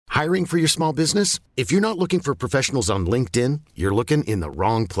Hiring for your small business? If you're not looking for professionals on LinkedIn, you're looking in the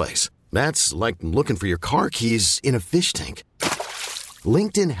wrong place. That's like looking for your car keys in a fish tank.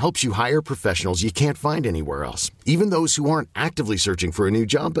 LinkedIn helps you hire professionals you can't find anywhere else, even those who aren't actively searching for a new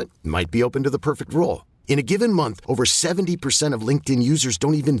job but might be open to the perfect role. In a given month, over 70% of LinkedIn users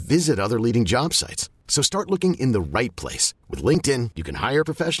don't even visit other leading job sites. So start looking in the right place. With LinkedIn, you can hire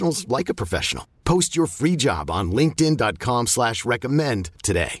professionals like a professional. Post your free job on linkedin.com/recommend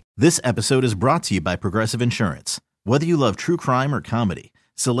today. This episode is brought to you by Progressive Insurance. Whether you love true crime or comedy,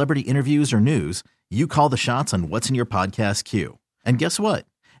 celebrity interviews or news, you call the shots on what's in your podcast queue. And guess what?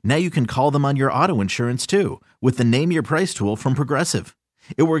 Now you can call them on your auto insurance too with the Name Your Price tool from Progressive.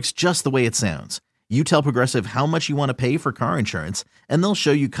 It works just the way it sounds. You tell Progressive how much you want to pay for car insurance, and they'll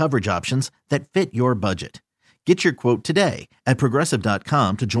show you coverage options that fit your budget. Get your quote today at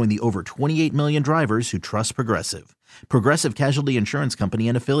Progressive.com to join the over 28 million drivers who trust Progressive. Progressive Casualty Insurance Company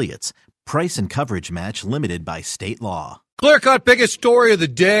and Affiliates. Price and coverage match limited by state law. Clear-cut biggest story of the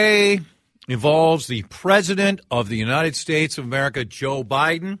day involves the President of the United States of America, Joe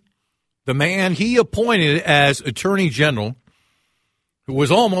Biden, the man he appointed as Attorney General, who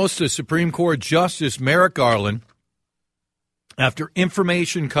was almost a Supreme Court Justice, Merrick Garland, after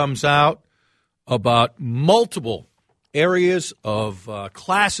information comes out about multiple areas of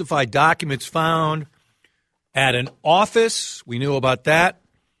classified documents found at an office. We knew about that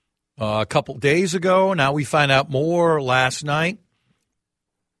a couple days ago. Now we find out more last night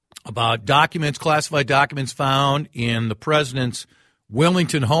about documents, classified documents found in the president's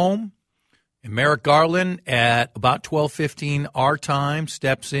Wilmington home. And Merrick Garland, at about 12:15 our time,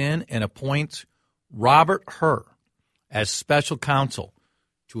 steps in and appoints Robert Hur as special counsel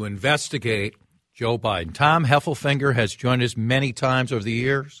to investigate Joe Biden. Tom Heffelfinger has joined us many times over the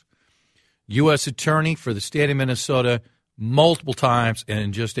years, U.S. Attorney for the state of Minnesota multiple times,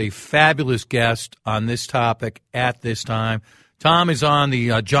 and just a fabulous guest on this topic at this time. Tom is on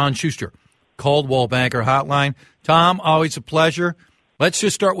the John Schuster Coldwell Banker Hotline. Tom, always a pleasure. Let's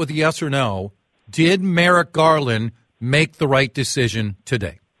just start with yes or no. Did Merrick Garland make the right decision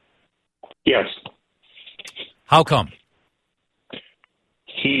today? Yes. How come?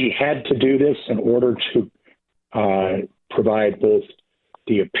 He had to do this in order to provide both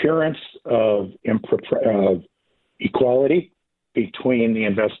the appearance of equality between the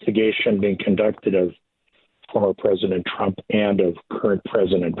investigation being conducted of former President Trump and of current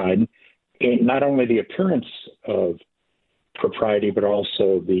President Biden, and not only the appearance of propriety, but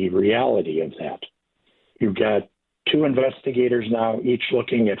also the reality of that. You've got two investigators now, each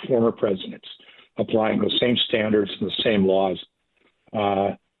looking at former presidents, applying the same standards and the same laws,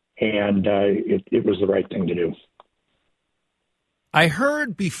 and it was the right thing to do. I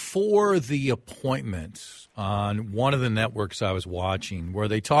heard before the appointment on one of the networks I was watching where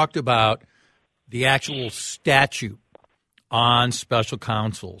they talked about the actual statute on special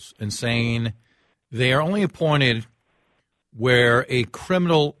counsels and saying they are only appointed where a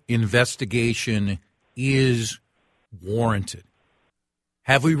criminal investigation is warranted.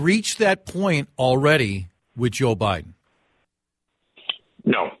 Have we reached that point already with Joe Biden?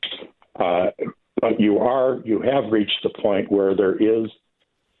 No. But you have reached the point where there is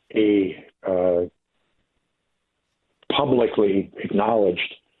a publicly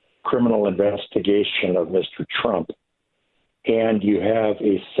acknowledged criminal investigation of Mr. Trump, and you have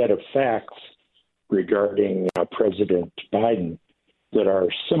a set of facts regarding President Biden that are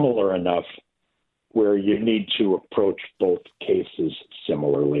similar enough where you need to approach both cases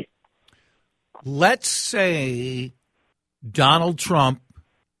similarly. Let's say Donald Trump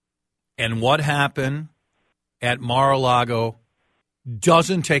and what happened at Mar-a-Lago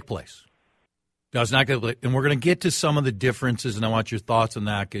doesn't take place. Does not get, and we're going to get to some of the differences, and I want your thoughts on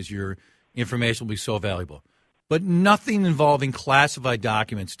that because your information will be so valuable. But nothing involving classified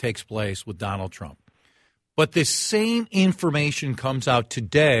documents takes place with Donald Trump. But this same information comes out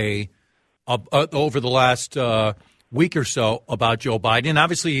today over the last week or so about Joe Biden. And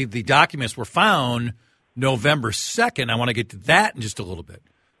obviously, the documents were found November 2nd. I want to get to that in just a little bit.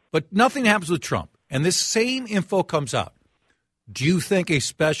 But nothing happens with Trump. And this same info comes out. Do you think a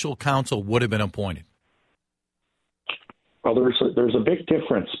special counsel would have been appointed? Well, there's a big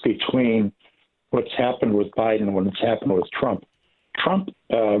difference between what's happened with Biden and what's happened with Trump.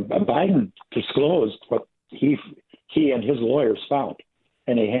 Biden disclosed what he and his lawyers found,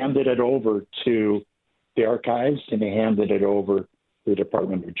 and he handed it over to the archives, and he handed it over to the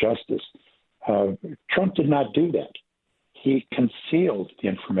Department of Justice. Trump did not do that. He concealed the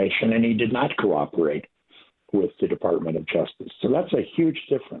information, and he did not cooperate with the Department of Justice. So that's a huge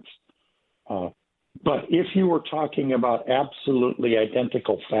difference. But if you were talking about absolutely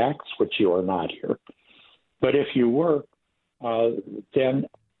identical facts, which you are not here, but if you were, then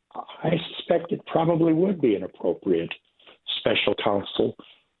I suspect it probably would be an appropriate special counsel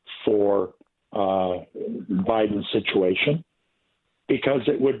for Biden's situation, because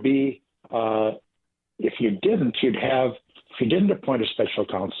it would be, if you didn't appoint a special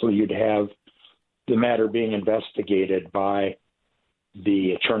counsel, you'd have the matter being investigated by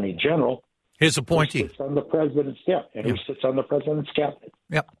the Attorney General, his appointee, who sits on the president's who sits on the president's cabinet.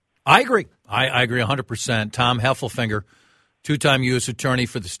 Yep, I agree. I agree 100%. Tom Heffelfinger, two-time U.S. Attorney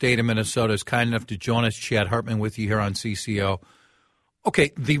for the state of Minnesota, is kind enough to join us. Chad Hartman with you here on CCO.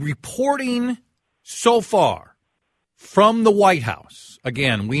 Okay, the reporting so far from the White House,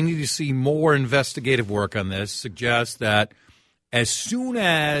 again, we need to see more investigative work on this, suggests that as soon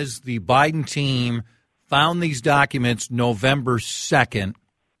as the Biden team found these documents November 2nd,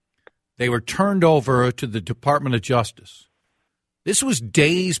 they were turned over to the Department of Justice. This was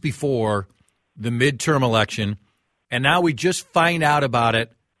days before the midterm election, and now we just find out about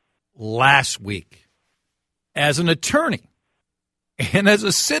it last week. As an attorney and as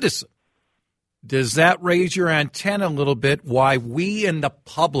a citizen, does that raise your antenna a little bit why we and the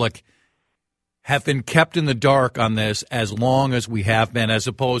public have been kept in the dark on this as long as we have been, as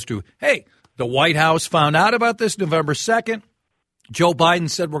opposed to, hey, the White House found out about this November 2nd. Joe Biden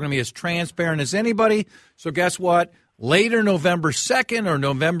said we're going to be as transparent as anybody. So guess what? Later November 2nd or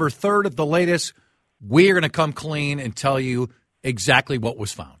November 3rd at the latest, we're going to come clean and tell you exactly what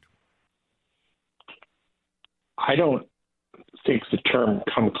was found. I don't think the term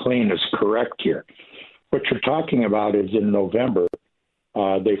come clean is correct here. What you're talking about is in November,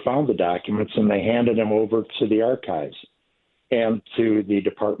 they found the documents and they handed them over to the archives and to the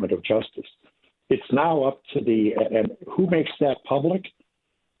Department of Justice. It's now up to and who makes that public?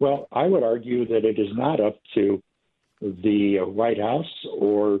 Well, I would argue that it is not up to the White House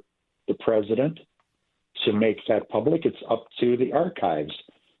or the president to make that public. It's up to the archives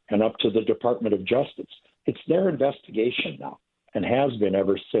and up to the Department of Justice. It's their investigation now and has been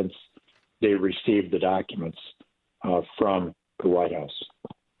ever since they received the documents from the White House.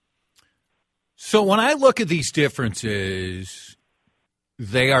 So when I look at these differences,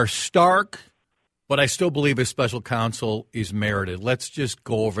 they are stark, but I still believe a special counsel is merited. Let's just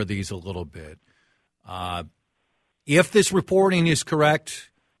go over these a little bit. If this reporting is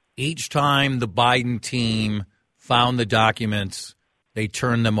correct, each time the Biden team found the documents, they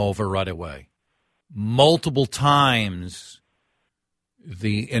turned them over right away. Multiple times,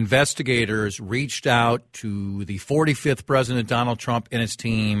 the investigators reached out to the 45th President Donald Trump and his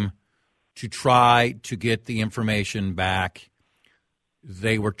team to try to get the information back.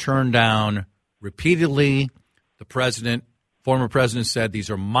 They were turned down repeatedly. The former president said, these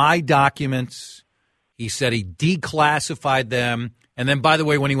are my documents. He said he declassified them. And then, by the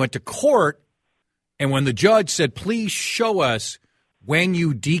way, when he went to court and when the judge said, please show us when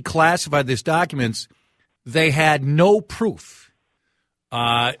you declassified these documents, they had no proof.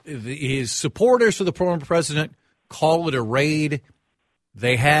 His supporters for the former president call it a raid.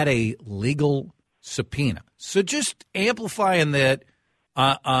 They had a legal subpoena. So just amplifying that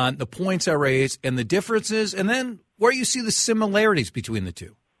on the points I raised and the differences, and then where you see the similarities between the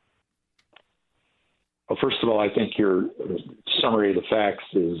two. Well, first of all, I think your summary of the facts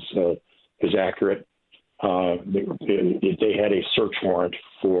is accurate. They had a search warrant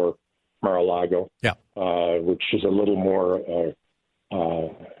for Mar-a-Lago, which is a little more, a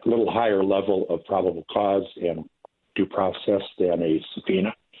little higher level of probable cause and due process than a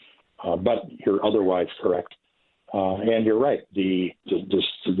subpoena. But you're otherwise correct. And you're right. The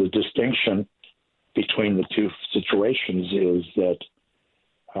distinction between the two situations is that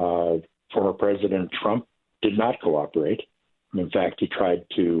former President Trump did not cooperate. In fact, he tried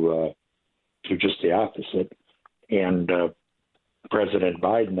to do just the opposite. And President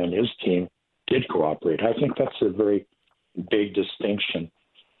Biden and his team did cooperate. I think that's a very big distinction.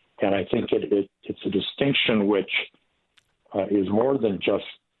 And I think it's a distinction which is more than just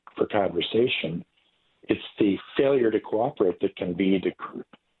for conversation. It's the failure to cooperate that can be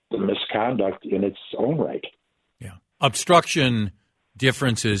the misconduct in its own right. Yeah. Obstruction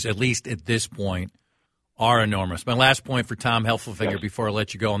differences, at least at this point, are enormous. My last point for Tom Heffelfinger before I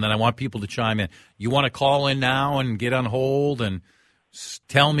let you go, and then I want people to chime in. You want to call in now and get on hold and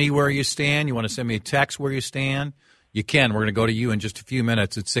tell me where you stand? You want to send me a text where you stand? You can. We're going to go to you in just a few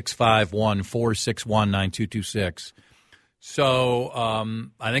minutes at 651-461-9226. So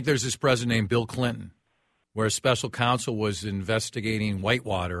I think there's this president named Bill Clinton where a special counsel was investigating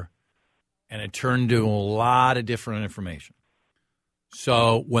Whitewater, and it turned to a lot of different information.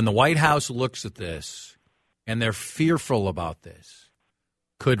 So when the White House looks at this and they're fearful about this,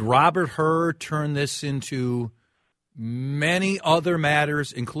 could Robert Hur turn this into many other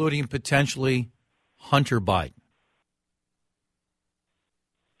matters, including potentially Hunter Biden?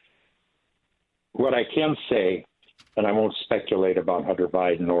 What I can say, and I won't speculate about Hunter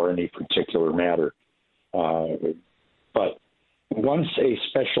Biden or any particular matter, but once a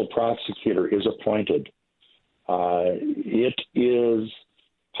special prosecutor is appointed, it is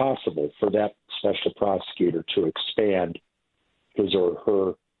possible for that special prosecutor to expand his or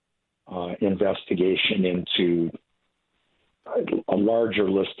her investigation into a larger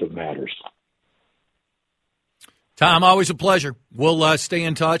list of matters. Tom, always a pleasure. We'll stay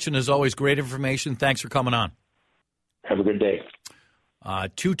in touch, and as always, great information. Thanks for coming on. Have a good day.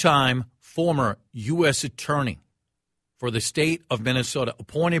 Two-time former U.S. attorney for the state of Minnesota,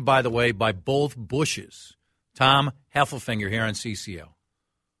 appointed, by the way, by both Bushes. Tom Heffelfinger here on CCO.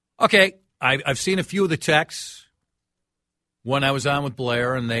 Okay, I've seen a few of the texts when I was on with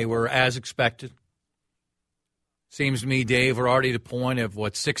Blair, and they were as expected. Seems to me, Dave, we're already at the point of,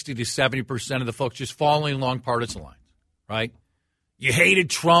 60 to 70% of the folks just falling along partisan lines, right? You hated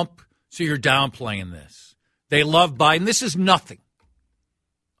Trump, so you're downplaying this. They love Biden. This is nothing.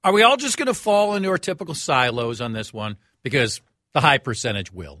 Are we all just going to fall into our typical silos on this one? Because the high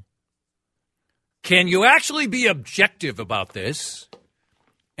percentage will. Can you actually be objective about this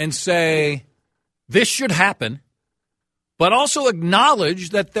and say this should happen, but also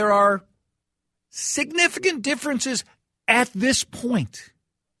acknowledge that there are significant differences at this point?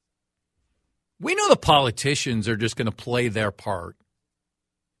 We know the politicians are just going to play their part.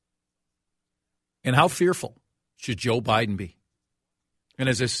 And how fearful should Joe Biden be? And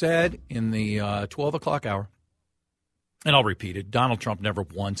as I said in the 12 o'clock hour, and I'll repeat it, Donald Trump never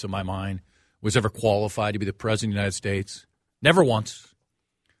once in my mind was ever qualified to be the president of the United States. Never once.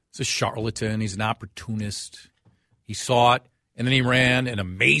 He's a charlatan. He's an opportunist. He saw it, and then he ran an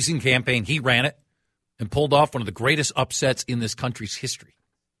amazing campaign. He ran it and pulled off one of the greatest upsets in this country's history.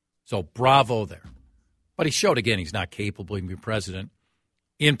 So bravo there. But he showed, again, he's not capable of being president,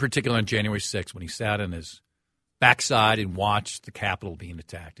 in particular on January 6th when he sat on his backside and watched the Capitol being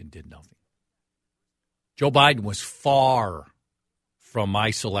attacked and did nothing. Joe Biden was far from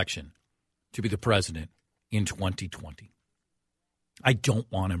my selection to be the president in 2020. I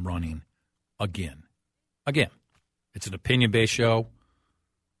don't want him running again. Again, it's an opinion-based show.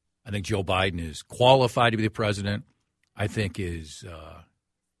 I think Joe Biden is qualified to be the president. I think his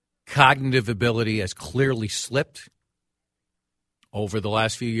cognitive ability has clearly slipped over the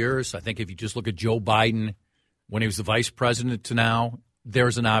last few years. I think if you just look at Joe Biden when he was the vice president to now,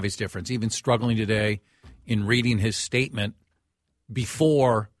 there's an obvious difference. Even struggling today in reading his statement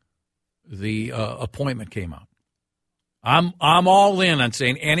before the appointment came out. I'm all in on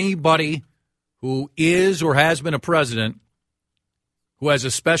saying anybody who is or has been a president who has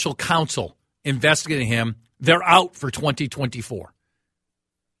a special counsel investigating him, they're out for 2024.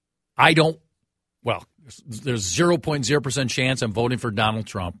 There's 0.0% chance I'm voting for Donald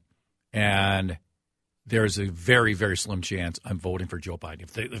Trump, and there's a very, very slim chance I'm voting for Joe Biden.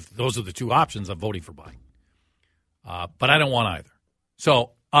 If those are the two options, I'm voting for Biden. But I don't want either.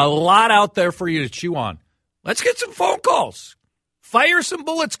 So a lot out there for you to chew on. Let's get some phone calls. Fire some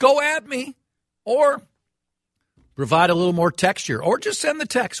bullets. Go at me. Or provide a little more texture. Or just send the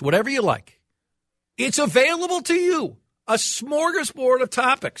text, whatever you like. It's available to you. A smorgasbord of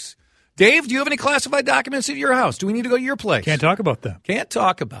topics. Dave, do you have any classified documents at your house? Do we need to go to your place? Can't talk about them. Can't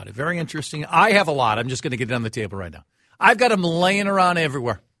talk about it. Very interesting. I have a lot. I'm just going to get it on the table right now. I've got them laying around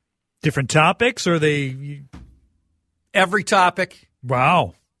everywhere. Different topics, or they... Every topic.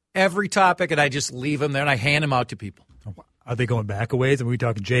 Wow. Every topic, and I just leave them there, and I hand them out to people. Are they going back a ways? Are we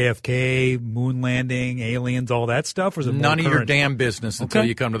talking JFK, moon landing, aliens, all that stuff? Or is it none of your damn business until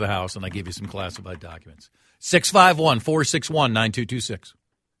you come to the house, and I give you some classified documents. 651-461-9226.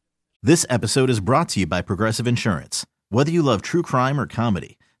 This episode is brought to you by Progressive Insurance. Whether you love true crime or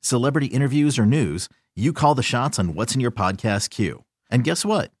comedy, celebrity interviews or news, you call the shots on what's in your podcast queue. And guess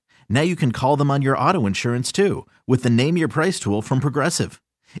what? Now you can call them on your auto insurance, too, with the Name Your Price tool from Progressive.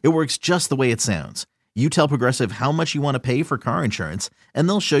 It works just the way it sounds. You tell Progressive how much you want to pay for car insurance, and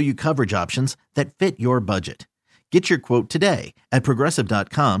they'll show you coverage options that fit your budget. Get your quote today at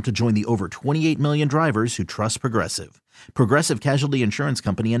Progressive.com to join the over 28 million drivers who trust Progressive. Progressive Casualty Insurance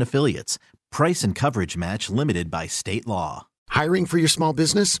Company and Affiliates. Price and coverage match limited by state law. Hiring for your small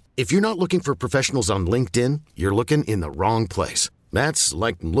business? If you're not looking for professionals on LinkedIn, you're looking in the wrong place. That's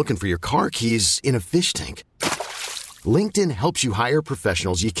like looking for your car keys in a fish tank. LinkedIn helps you hire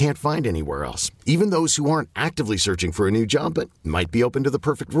professionals you can't find anywhere else, even those who aren't actively searching for a new job but might be open to the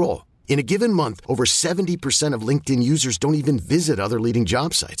perfect role. In a given month, over 70% of LinkedIn users don't even visit other leading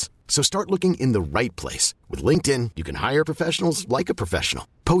job sites. So start looking in the right place. With LinkedIn, you can hire professionals like a professional.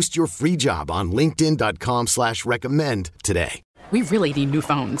 Post your free job on linkedin.com/recommend today. We really need new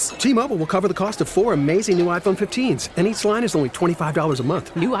phones. T-Mobile will cover the cost of 4 amazing new iPhone 15s, and each line is only $25 a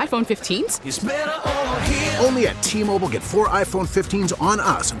month. New iPhone 15s? It's better over here. Only at T-Mobile, get 4 iPhone 15s on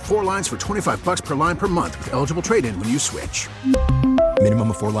us and 4 lines for $25 per line per month with eligible trade-in when you switch.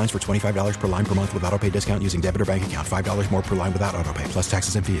 Minimum of 4 lines for $25 per line per month with autopay discount using debit or bank account. $5 more per line without autopay, plus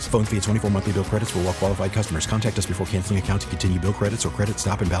taxes and fees. Phone fee at 24 monthly bill credits for well-qualified customers. Contact us before canceling account to continue bill credits or credit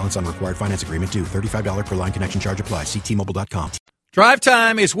stop and balance on required finance agreement due. $35 per line connection charge applies. See T-Mobile.com. Drive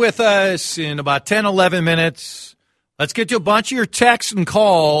Time is with us in about 10, 11 minutes. Let's get to a bunch of your texts and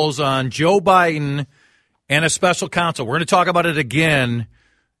calls on Joe Biden and a special counsel. We're going to talk about it again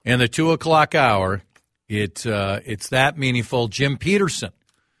in the 2 o'clock hour. It's that meaningful. Jim Peterson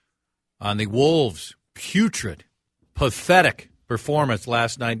on the Wolves' putrid, pathetic performance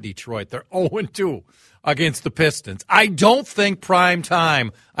last night in Detroit. They're 0-2 against the Pistons. I don't think prime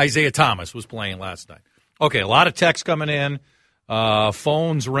time Isaiah Thomas was playing last night. Okay, a lot of texts coming in.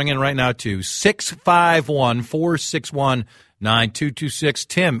 Phones ringing right now, too. 651-461-9226.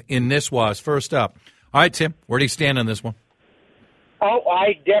 Tim in Nisswa is first up. All right, Tim, where do you stand on this one? Oh,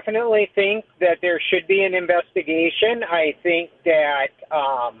 I definitely think that there should be an investigation. I think that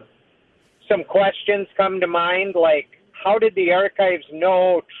some questions come to mind, like how did the archives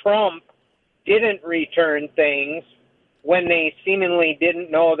know Trump didn't return things when they seemingly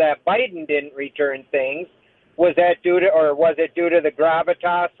didn't know that Biden didn't return things? Was that due to, or was it due to the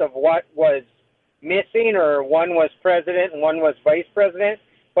gravitas of what was missing, or one was president and one was vice president?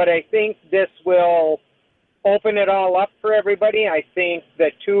 But I think this will open it all up for everybody. I think the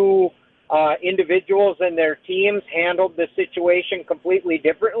two individuals and their teams handled the situation completely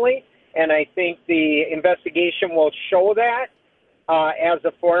differently, and I think the investigation will show that, as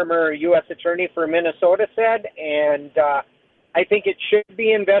a former U.S. attorney for Minnesota said, and I think it should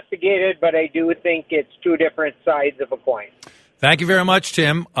be investigated, but I do think it's two different sides of a coin. Thank you very much,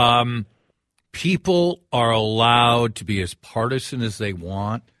 Tim. People are allowed to be as partisan as they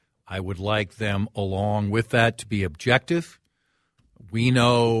want. I would like them, along with that, to be objective. We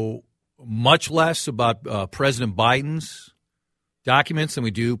know much less about President Biden's documents than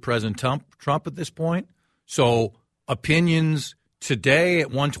we do President Trump at this point. So opinions today at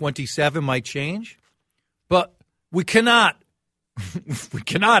 1:27 might change, but we cannot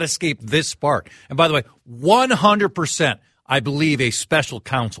escape this part. And by the way, 100%, I believe a special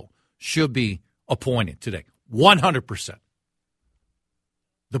counsel should be appointed today. 100%.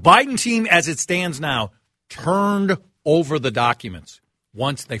 The Biden team, as it stands now, turned over the documents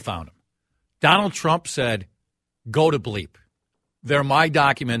once they found them. Donald Trump said, go to bleep. They're my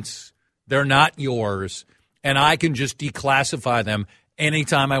documents. They're not yours. And I can just declassify them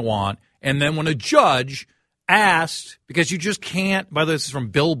anytime I want. And then when a judge asked, because you just can't, by the way, this is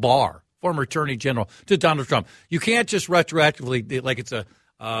from Bill Barr, former attorney general, to Donald Trump. You can't just retroactively, like it's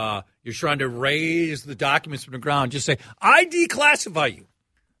you're trying to raise the documents from the ground, just say, I declassify you.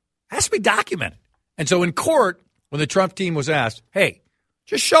 It has to be documented. And so in court, when the Trump team was asked, hey,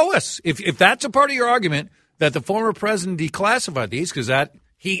 just show us, if that's a part of your argument, that the former president declassified these, because that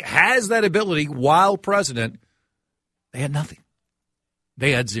he has that ability while president, they had nothing.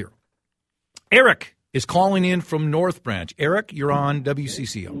 They had zero. Eric is calling in from North Branch. Eric, you're on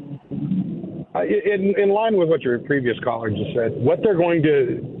WCCO. In line with what your previous caller just said, what they're going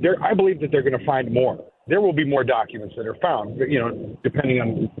to, I believe that they're going to find more. There will be more documents that are found, depending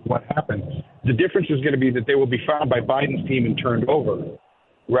on what happens. The difference is going to be that they will be found by Biden's team and turned over,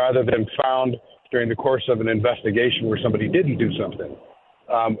 rather than found during the course of an investigation where somebody didn't do something.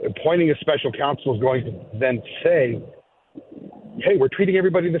 Appointing a special counsel is going to then say, hey, we're treating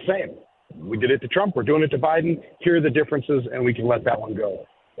everybody the same. We did it to Trump. We're doing it to Biden. Here are the differences, and we can let that one go.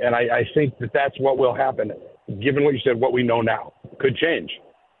 And I think that that's what will happen, given what you said, what we know now. Could change.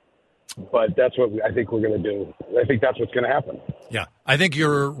 But that's what I think we're going to do. I think that's what's going to happen. Yeah, I think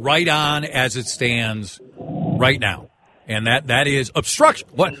you're right on as it stands right now. And that is obstruction.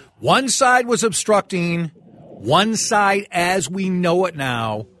 What one side was obstructing, one side, as we know it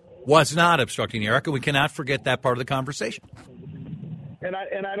now, was not obstructing, Erica. We cannot forget that part of the conversation. And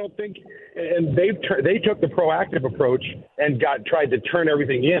I don't think, and they took the proactive approach and tried to turn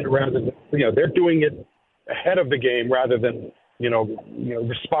everything in rather than, they're doing it ahead of the game rather than,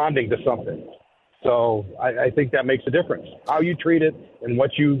 responding to something. So I think that makes a difference. How you treat it and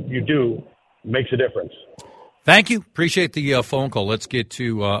what you do makes a difference. Thank you. Appreciate the phone call. Let's get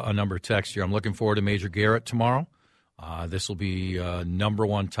to a number of texts here. I'm looking forward to Major Garrett tomorrow. This will be number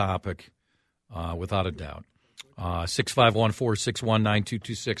one topic, without a doubt.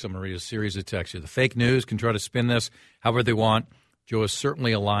 651-461-9226. I'm going to read a series of texts here. The fake news can try to spin this however they want. Joe is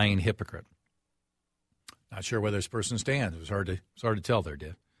certainly a lying hypocrite. Not sure where this person stands. It was hard to tell there,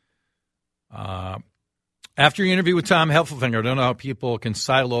 Dave. After your interview with Tom Heffelfinger, I don't know how people can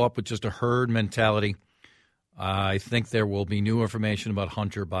silo up with just a herd mentality. I think there will be new information about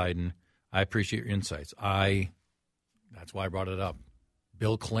Hunter Biden. I appreciate your insights. That's why I brought it up.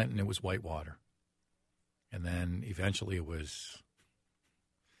 Bill Clinton, it was Whitewater. And then eventually it was,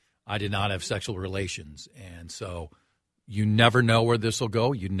 I did not have sexual relations. And so you never know where this will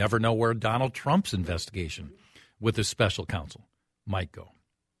go. You never know where Donald Trump's investigation with the special counsel might go.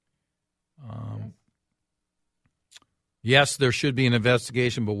 Yes, there should be an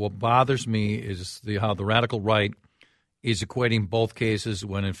investigation, but what bothers me is how the radical right is equating both cases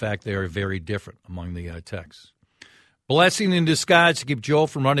when, in fact, they are very different among the texts. Blessing in disguise to keep Joe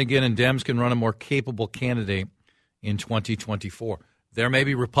from running again, and Dems can run a more capable candidate in 2024. There may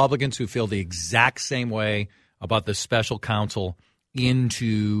be Republicans who feel the exact same way about the special counsel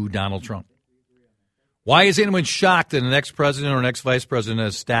into Donald Trump. Why is anyone shocked that an ex-president or an ex-vice president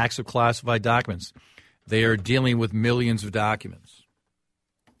has stacks of classified documents? They are dealing with millions of documents.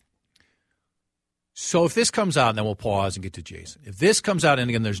 So if this comes out, and then we'll pause and get to Jason. If this comes out, and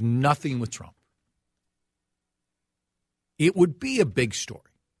again, there's nothing with Trump, it would be a big story,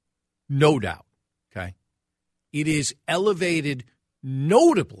 no doubt, okay? It is elevated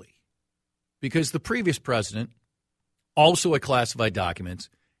notably because the previous president also had classified documents.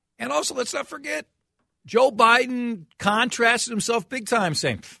 And also, let's not forget, Joe Biden contrasted himself big time,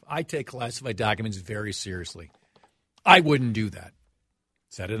 saying, I take classified documents very seriously. I wouldn't do that.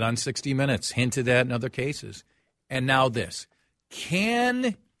 Said it on 60 Minutes, hinted at in other cases. And now this.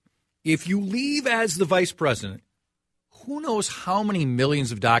 If you leave as the vice president, who knows how many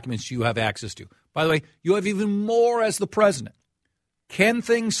millions of documents you have access to? By the way, you have even more as the president. Can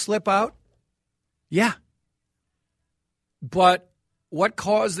things slip out? Yeah. But what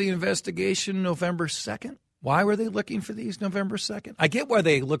caused the investigation November 2nd? Why were they looking for these November 2nd? I get why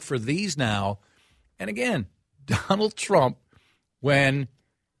they look for these now. And again, Donald Trump, when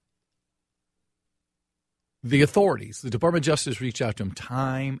the authorities, the Department of Justice reached out to him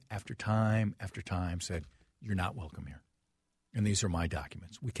time after time after time, said, you're not welcome here. And these are my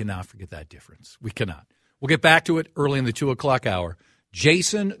documents. We cannot forget that difference. We cannot. We'll get back to it early in the 2 o'clock hour.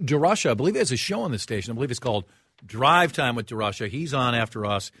 Jason DeRusha, I believe he has a show on the station. I believe it's called Drive Time with DeRusha. He's on after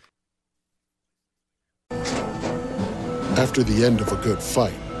us. After the end of a good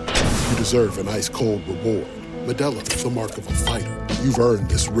fight, you deserve an ice-cold reward. Modelo is the mark of a fighter. You've earned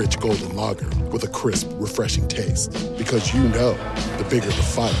this rich golden lager with a crisp, refreshing taste. Because you know, the bigger the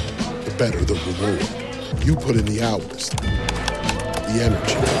fight, the better the reward. You put in the hours, the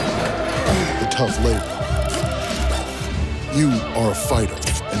energy, the tough labor. You are a fighter,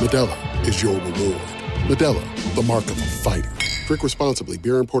 and Modelo is your reward. Modelo, the mark of a fighter. Drink responsibly.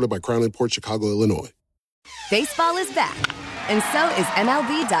 Beer imported by Crown Imports, Chicago, Illinois. Baseball is back, and so is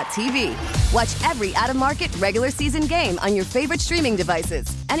MLB.tv. Watch every out-of-market regular season game on your favorite streaming devices.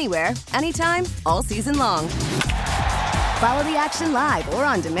 Anywhere, anytime, all season long. Follow the action live or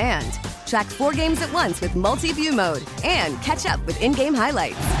on demand. Track 4 games at once with multi-view mode and catch up with in-game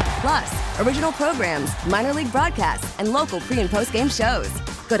highlights. Plus, original programs, minor league broadcasts, and local pre- and post-game shows.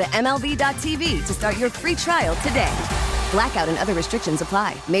 Go to MLB.tv to start your free trial today. Blackout and other restrictions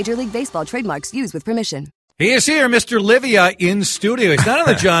apply. Major League Baseball trademarks used with permission. He is here, Mr. Livia, in studio. He's not on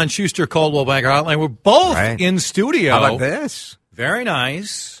the John Schuster Coldwell Banker Hotline. We're both in studio. How about this? Very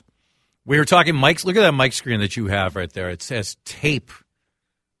nice. We were talking Mike's. Look at that mic screen that you have right there. It says tape.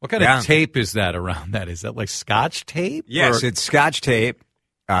 What kind of tape is that around that? Is that like Scotch tape? Yes, it's Scotch tape.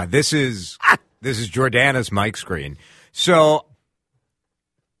 This is Jordana's mic screen. So,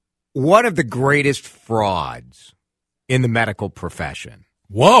 one of the greatest frauds in the medical profession.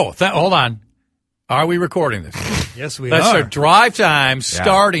 Whoa! Hold on. Are we recording this? Yes, we That's are. our drive time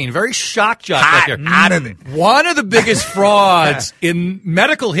starting. Very shock jock. Out of it. One of the biggest frauds in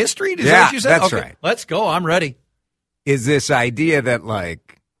medical history? Is that what you said? That's right. Let's go. I'm ready. Is this idea that,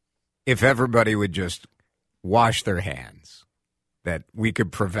 like, if everybody would just wash their hands, that we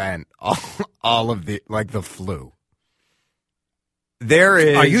could prevent all of the, like, the flu.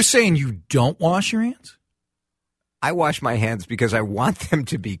 Are you saying you don't wash your hands? I wash my hands because I want them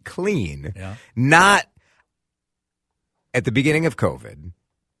to be clean. Yeah. Not at the beginning of COVID,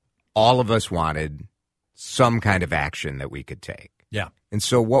 all of us wanted some kind of action that we could take. Yeah. And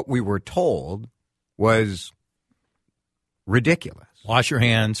so what we were told was ridiculous. Wash your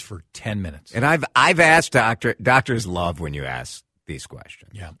hands for 10 minutes. And I've asked doctors love when you ask these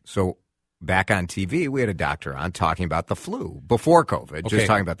questions. Yeah. So back on TV, we had a doctor on talking about the flu before COVID, just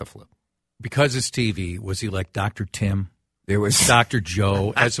talking about the flu. Because it's TV, was he like Dr. Tim? It was Dr.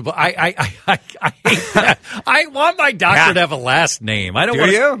 Joe. I hate that. I want my doctor to have a last name. I don't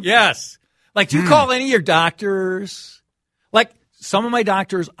want you? Yes. Like, do you call any of your doctors? Like, some of my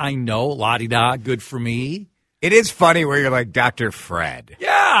doctors I know, la-di-da, good for me. It is funny where you're like Dr. Fred.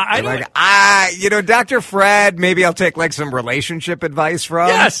 Yeah. Dr. Fred, maybe I'll take like some relationship advice from.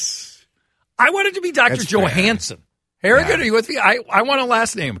 Yes. I wanted to be Dr. That's Johansson. Harrigan, are you with me? I want a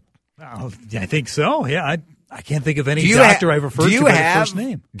last name. Oh, yeah, I think so. Yeah, I can't think of any doctor I've referred to by their first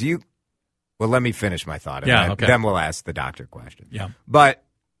name. Well, let me finish my thought. Then we'll ask the doctor question. Yeah. But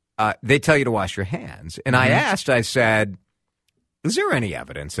they tell you to wash your hands. And I said, is there any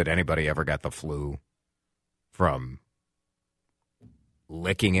evidence that anybody ever got the flu from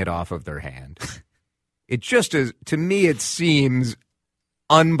licking it off of their hand? It just is, to me, it seems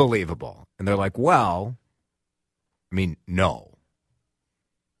unbelievable. And they're like, well, I mean, no.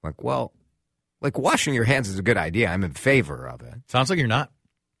 Like, well, like washing your hands is a good idea. I'm in favor of it. Sounds like you're not.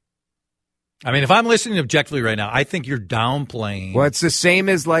 I mean, if I'm listening objectively right now, I think you're downplaying. Well, it's the same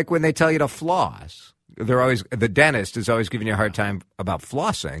as like when they tell you to floss. The dentist is always giving you a hard time about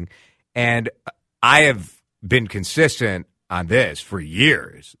flossing. And I have been consistent on this for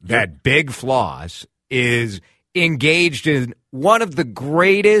years, that Big Floss is engaged in one of the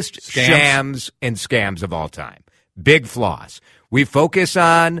greatest shams and scams of all time. Big Floss. We focus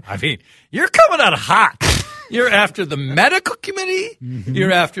on... I mean, you're coming out hot. You're after the medical community. Mm-hmm.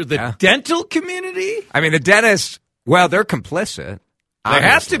 You're after the dental community. I mean, the dentists, well, they're complicit. They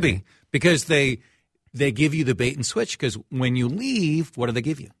have to be, because they give you the bait and switch, because when you leave, what do they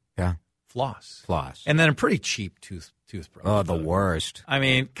give you? Yeah. Floss. Floss. And then a pretty cheap toothbrush. Oh, the worst. I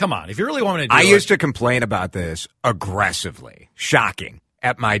mean, come on. If you really want me to do I used to complain about this aggressively. Shocking.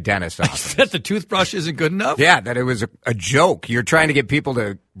 At my dentist office. That the toothbrush isn't good enough? Yeah, that it was a joke. You're trying to get people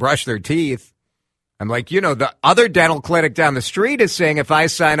to brush their teeth. I'm like, the other dental clinic down the street is saying if I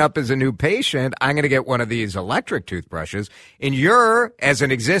sign up as a new patient, I'm going to get one of these electric toothbrushes. And you're, as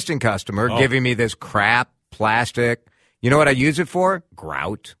an existing customer, giving me this crap plastic. You know what I use it for?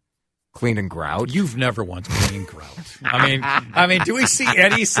 Grout. Cleaning grout. You've never once cleaned grout. I mean, do we see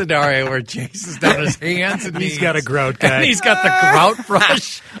any scenario where Jason's down his hands and he's got a grout guy and he's got the grout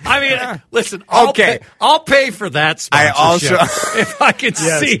brush? I mean, listen. I'll pay for that sponsorship. If I can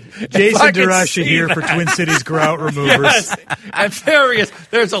see Jason DeRusha here for Twin Cities Grout Removers. Yes, and there he is.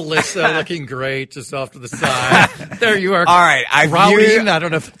 There's Alyssa looking great just off to the side. There you are. All right, I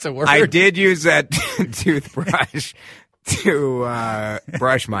don't know if that's a word. I did use that toothbrush to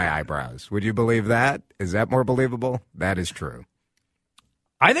brush my eyebrows. Would you believe that? Is that more believable? That is true.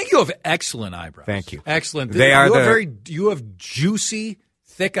 I think you have excellent eyebrows. Thank you. Excellent. You you have juicy,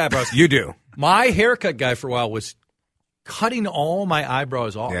 thick eyebrows. You do. My haircut guy for a while was cutting all my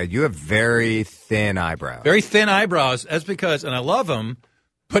eyebrows off. Yeah, you have very thin eyebrows. Very thin eyebrows. That's because, and I love him,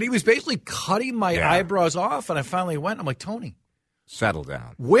 but he was basically cutting my eyebrows off, and I finally went, I'm like, Tony. Settle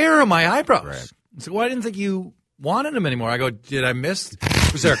down. Where are my eyebrows? Right. So, well, I didn't think you wanted them anymore. I go, did I miss?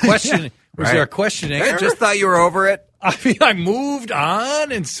 Was there a question? Was there a questioning? I just thought you were over it. I mean, I moved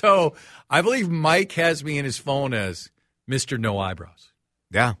on, and so I believe Mike has me in his phone as Mr. No Eyebrows.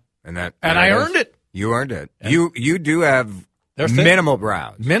 Yeah, and I earned it. You earned it. You do have minimal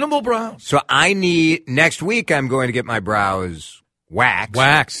brows. Minimal brows. So next week I'm going to get my brows waxed.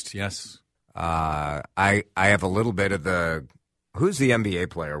 Waxed, yes. I have a little bit of who's the NBA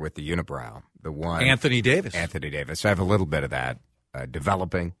player with the unibrow? The one Anthony Davis. I have a little bit of that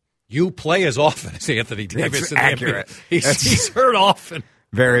developing. You play as often as Anthony Davis. That's accurate. He's hurt often.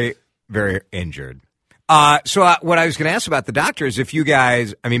 Very, very injured. So what I was going to ask about the doctor is if you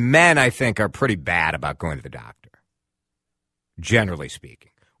guys, I mean, men, I think, are pretty bad about going to the doctor, generally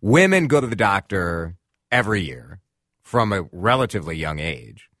speaking. Women go to the doctor every year from a relatively young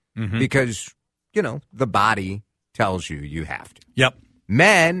age because, the body tells you have to. Yep.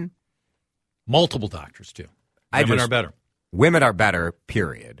 Men. Multiple doctors, too. Women are better. Women are better,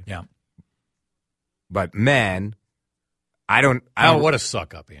 period. Yeah. But men, what a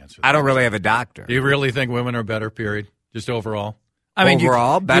suck-up answer. I don't really have a doctor. Do you really think women are better, period? Just overall?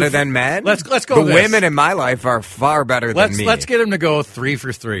 Better than men? Let's go The women in my life are far better than me. Let's get him to go 3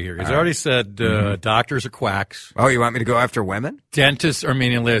 for 3 here. He's already said doctors are quacks. Oh, you want me to go after women? Dentists are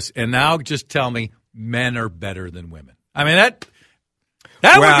meaningless. And now just tell me men are better than women. I mean, that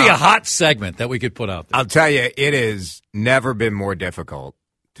would be a hot segment that we could put out there. I'll tell you, it has never been more difficult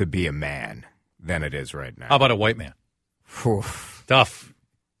to be a man than it is right now. How about a white man? Tough.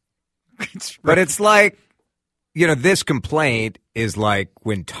 But it's like, this complaint is like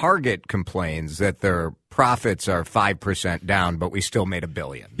when Target complains that their profits are 5% down, but we still made $1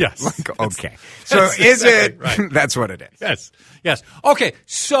 billion. Yes. Like, okay. So is it? Right. That's what it is. Yes. Okay.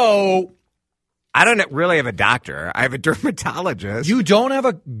 So I don't really have a doctor. I have a dermatologist. You don't have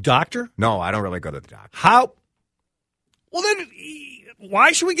a doctor? No, I don't really go to the doctor. How? Well, then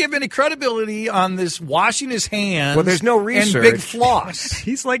why should we give any credibility on this washing his hands? Well, there's no research. And big floss.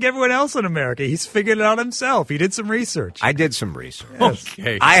 He's like everyone else in America. He's figured it out himself. He did some research. I did some research.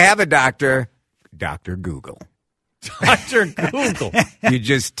 Okay. I have a doctor, Dr. Google. Dr. Google. You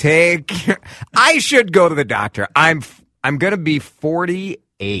just take. I should go to the doctor. I'm going to be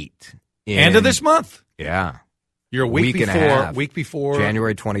 48. End of this month. Yeah. You're a week and a half. Week before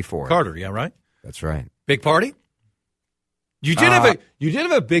January 24th. Carter, yeah, right? That's right. Big party? You did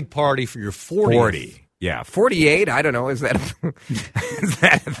have a big party for your 40th. 40. Yeah. 48, I don't know. Is that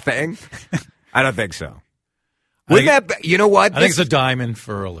a thing? I don't think so. You know what? I think it's a diamond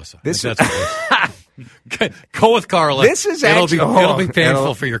for Alyssa. That's what it is. Go with Carla. This is it'll be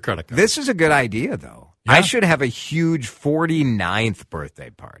painful for your credit card. This is a good idea, though. Yeah. I should have a huge 49th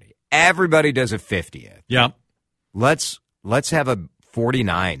birthday party. Everybody does a 50th. Yeah. Let's have a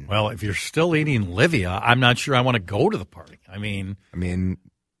 49. Well, if you're still eating Livia, I'm not sure I want to go to the party. I mean,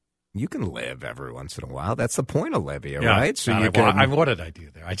 you can live every once in a while. That's the point of Livia, right? So what did I do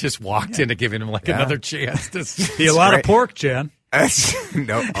there? I just walked into giving him another chance to be a lot of pork, Jan.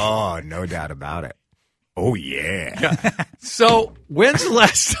 No doubt about it. Oh yeah. So, when's the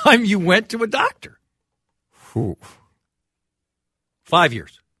last time you went to a doctor? 5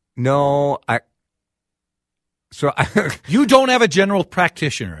 years. No, you don't have a general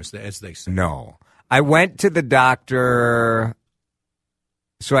practitioner, as they say. No. I went to the doctor,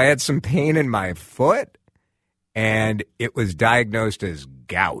 so I had some pain in my foot, and it was diagnosed as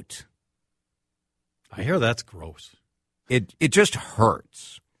gout. I hear that's gross. It just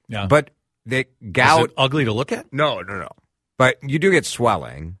hurts. Yeah. But the gout... Is it ugly to look at? No. But you do get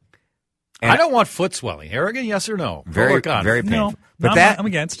swelling. I don't want foot swelling. Harrigan, yes or no? Very painful. No, but I'm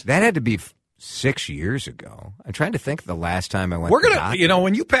against. That had to be 6 years ago. I'm trying to think of the last time I went. We're gonna,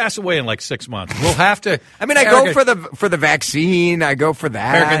 when you pass away in like 6 months, we'll have to. I go for the vaccine. I go for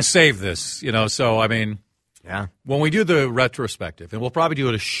that. Harrigan, save this. So yeah. When we do the retrospective, and we'll probably do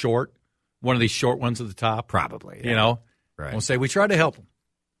it one of these short ones at the top, probably. Right. We'll say we tried to help him.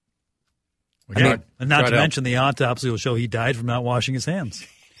 And not to mention the autopsy will show he died from not washing his hands.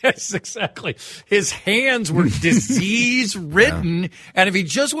 Yes, exactly. His hands were disease-ridden, and if he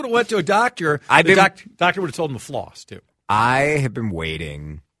just would have went to a doctor, doctor would have told him to floss, too. I have been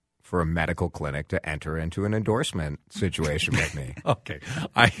waiting for a medical clinic to enter into an endorsement situation with me. Okay.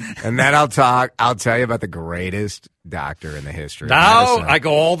 And then I'll tell you about the greatest doctor in the history of medicine. I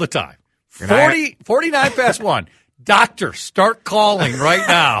go all the time. 49 past 1. Doctor, start calling right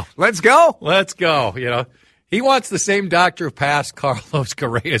now. Let's go. He wants the same doctor who passed Carlos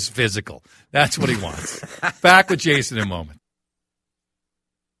Correa's physical. That's what he wants. Back with Jason in a moment.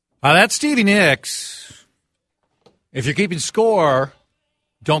 That's Stevie Nicks. If you're keeping score,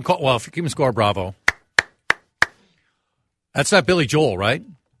 don't call. Well, if you're keeping score, bravo. That's not Billy Joel, right?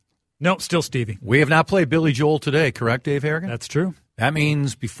 Nope, still Stevie. We have not played Billy Joel today, correct, Dave Harrigan? That's true. That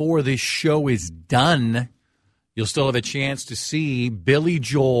means before this show is done, you'll still have a chance to see Billy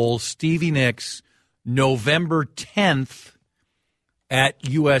Joel, Stevie Nicks, November 10th at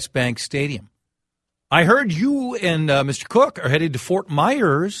U.S. Bank Stadium. I heard you and Mr. Cook are headed to Fort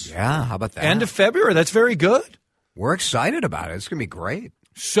Myers. Yeah, how about that? End of February. That's very good. We're excited about it. It's going to be great.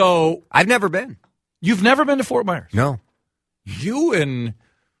 So I've never been. You've never been to Fort Myers? No. You and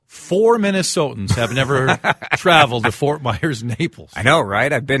 4 Minnesotans have never traveled to Fort Myers, Naples. I know,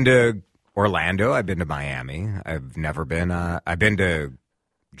 right? I've been to Orlando. I've been to Miami. I've never been. I've been to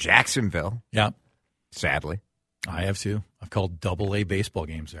Jacksonville. Yeah. Sadly. I have too. I've called AA baseball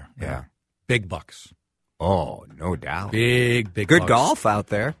games there. Yeah. Big bucks. Oh, no doubt. Big good bucks. Golf out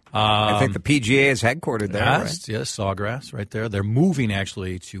there. I think the PGA is headquartered there. Yes, Sawgrass right there. They're moving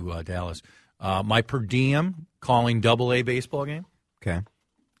actually to Dallas. My per diem calling AA baseball game. Okay.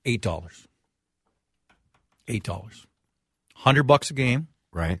 $8. $100 a game.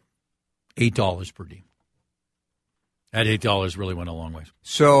 Right. $8 per diem. That $8 really went a long ways.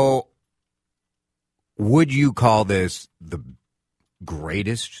 So, would you call this the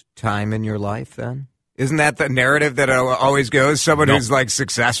greatest time in your life then? Isn't that the narrative that always goes? Someone who's like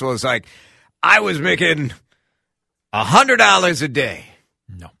successful is like, I was making $100 a day.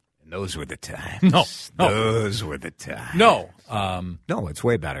 No. And those were the times. No. Those were the times. No. No, it's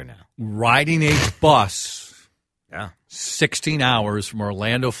way better now. Riding a bus Yeah. 16 hours from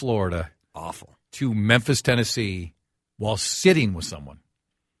Orlando, Florida. Awful. To Memphis, Tennessee, while sitting with someone.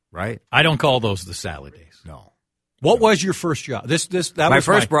 Right. I don't call those the salad days. No. What was your first job? That my was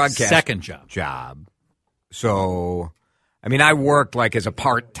first my broadcast second job. So, I mean, I worked like as a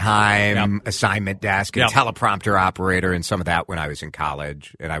part-time assignment desk and teleprompter operator and some of that when I was in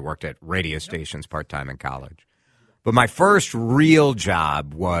college, and I worked at radio stations part-time in college. But my first real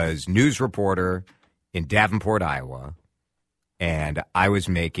job was news reporter in Davenport, Iowa, and I was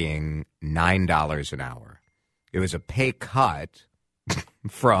making $9 an hour. It was a pay cut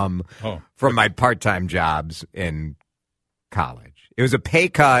from my part-time jobs in college. It was a pay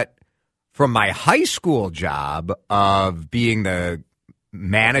cut from my high school job of being the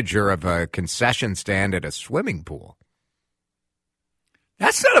manager of a concession stand at a swimming pool.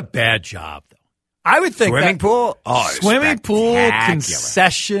 That's not a bad job, though. I would think swimming pool? Oh, swimming pool,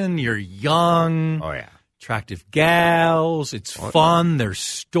 concession, you're young. Oh, yeah. Attractive gals. It's fun. There's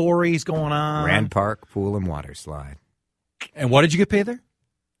stories going on. Rand Park Pool and Water Slide. And what did you get paid there?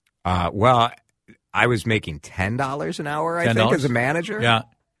 Well, I was making $10 an hour, I think, as a manager. Yeah.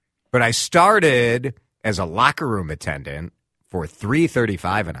 But I started as a locker room attendant for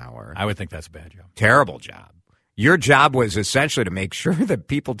 $3.35 an hour. I would think that's a bad job. Terrible job. Your job was essentially to make sure that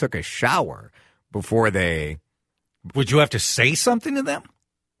people took a shower before they... Would you have to say something to them?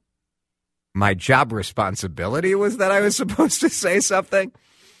 My job responsibility was that I was supposed to say something?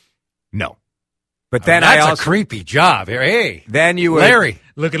 No. But then that's a creepy job. Hey, then you would... Larry.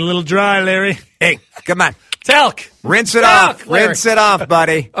 Looking a little dry, Larry. Hey, come on. Talc. Rinse it off. Larry. Rinse it off,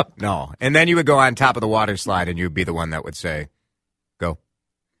 buddy. No. And then you would go on top of the water slide and you would be the one that would say, go.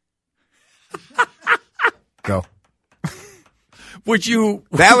 Go. Would you...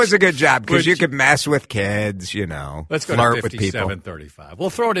 That was a good job because you could mess with kids, you know. Let's go flirt to with people. 57:35. We'll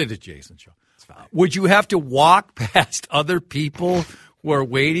throw it into Jason's show. Would you have to walk past other people who are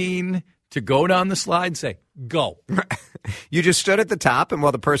waiting to go down the slide and say, go? You just stood at the top, and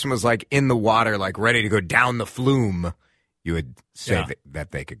while the person was like in the water, like ready to go down the flume, you would say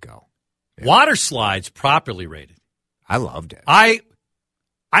that they could go. Yeah. Water slides properly rated. I loved it. I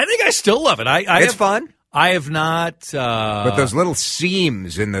think I still love it. It's fun. I have not. But those little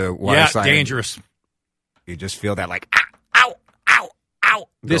seams in the water slide. Dangerous. You just feel that like, ow, ow, ow.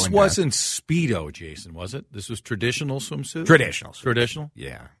 This wasn't Speedo, Jason, was it? This was traditional swimsuit? Traditional. Traditional?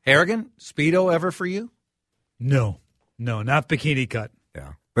 Yeah. Harrigan, Speedo ever for you? No, not bikini cut.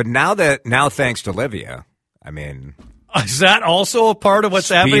 Yeah. But now thanks to Livia, I mean. Is that also a part of what's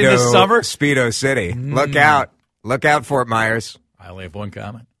happening this summer? Speedo City. Look out. Look out, Fort Myers. I only have one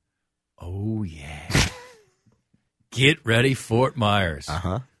comment. Oh, yeah. Get ready, Fort Myers.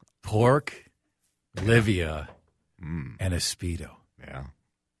 Uh-huh. Pork, Livia, and a Speedo. Yeah.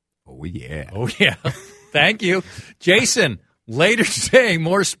 Oh, yeah. Oh, yeah. Thank you. Jason, later today,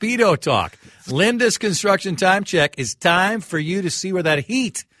 more Speedo talk. Linda's Construction Time Check is time for you to see where that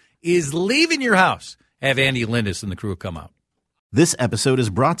heat is leaving your house. Have Andy Lindis and the crew come out. This episode is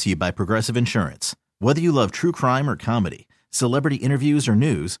brought to you by Progressive Insurance. Whether you love true crime or comedy, celebrity interviews or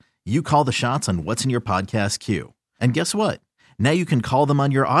news, you call the shots on what's in your podcast queue. And guess what? Now you can call them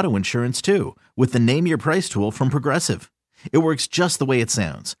on your auto insurance too with the Name Your Price tool from Progressive. It works just the way it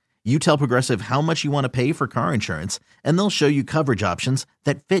sounds. You tell Progressive how much you want to pay for car insurance, and they'll show you coverage options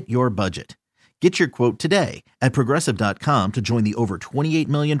that fit your budget. Get your quote today at Progressive.com to join the over 28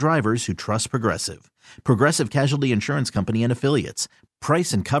 million drivers who trust Progressive. Progressive Casualty Insurance Company and Affiliates.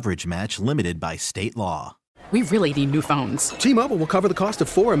 Price and coverage match limited by state law. We really need new phones. T-Mobile will cover the cost of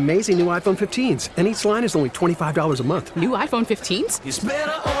 4 amazing new iPhone 15s, and each line is only $25 a month. New iPhone 15s? It's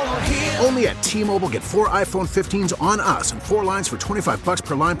better over here. Only at T-Mobile, get 4 iPhone 15s on us and 4 lines for $25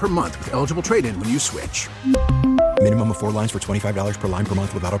 per line per month with eligible trade-in when you switch. Minimum of 4 lines for $25 per line per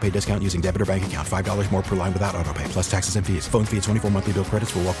month with autopay discount using debit or bank account. $5 more per line without autopay, plus taxes and fees. Phone fee at 24 monthly bill credits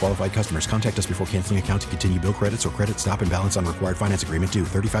for well-qualified customers. Contact us before canceling account to continue bill credits or credit stop and balance on required finance agreement due.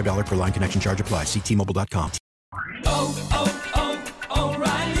 $35 per line connection charge applies. See T-Mobile.com.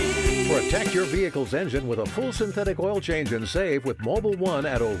 O'Reilly. Protect your vehicle's engine with a full synthetic oil change and save with Mobil 1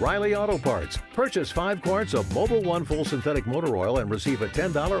 at O'Reilly Auto Parts. Purchase 5 quarts of Mobil 1 full synthetic motor oil and receive a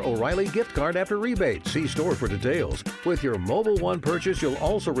 $10 O'Reilly gift card after rebate. See store for details. With your Mobil 1 purchase, you'll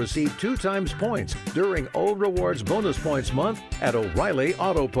also receive 2 times points during O Rewards Bonus Points Month at O'Reilly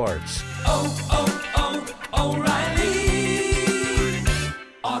Auto Parts. O'Reilly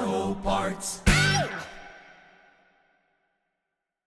Auto Parts.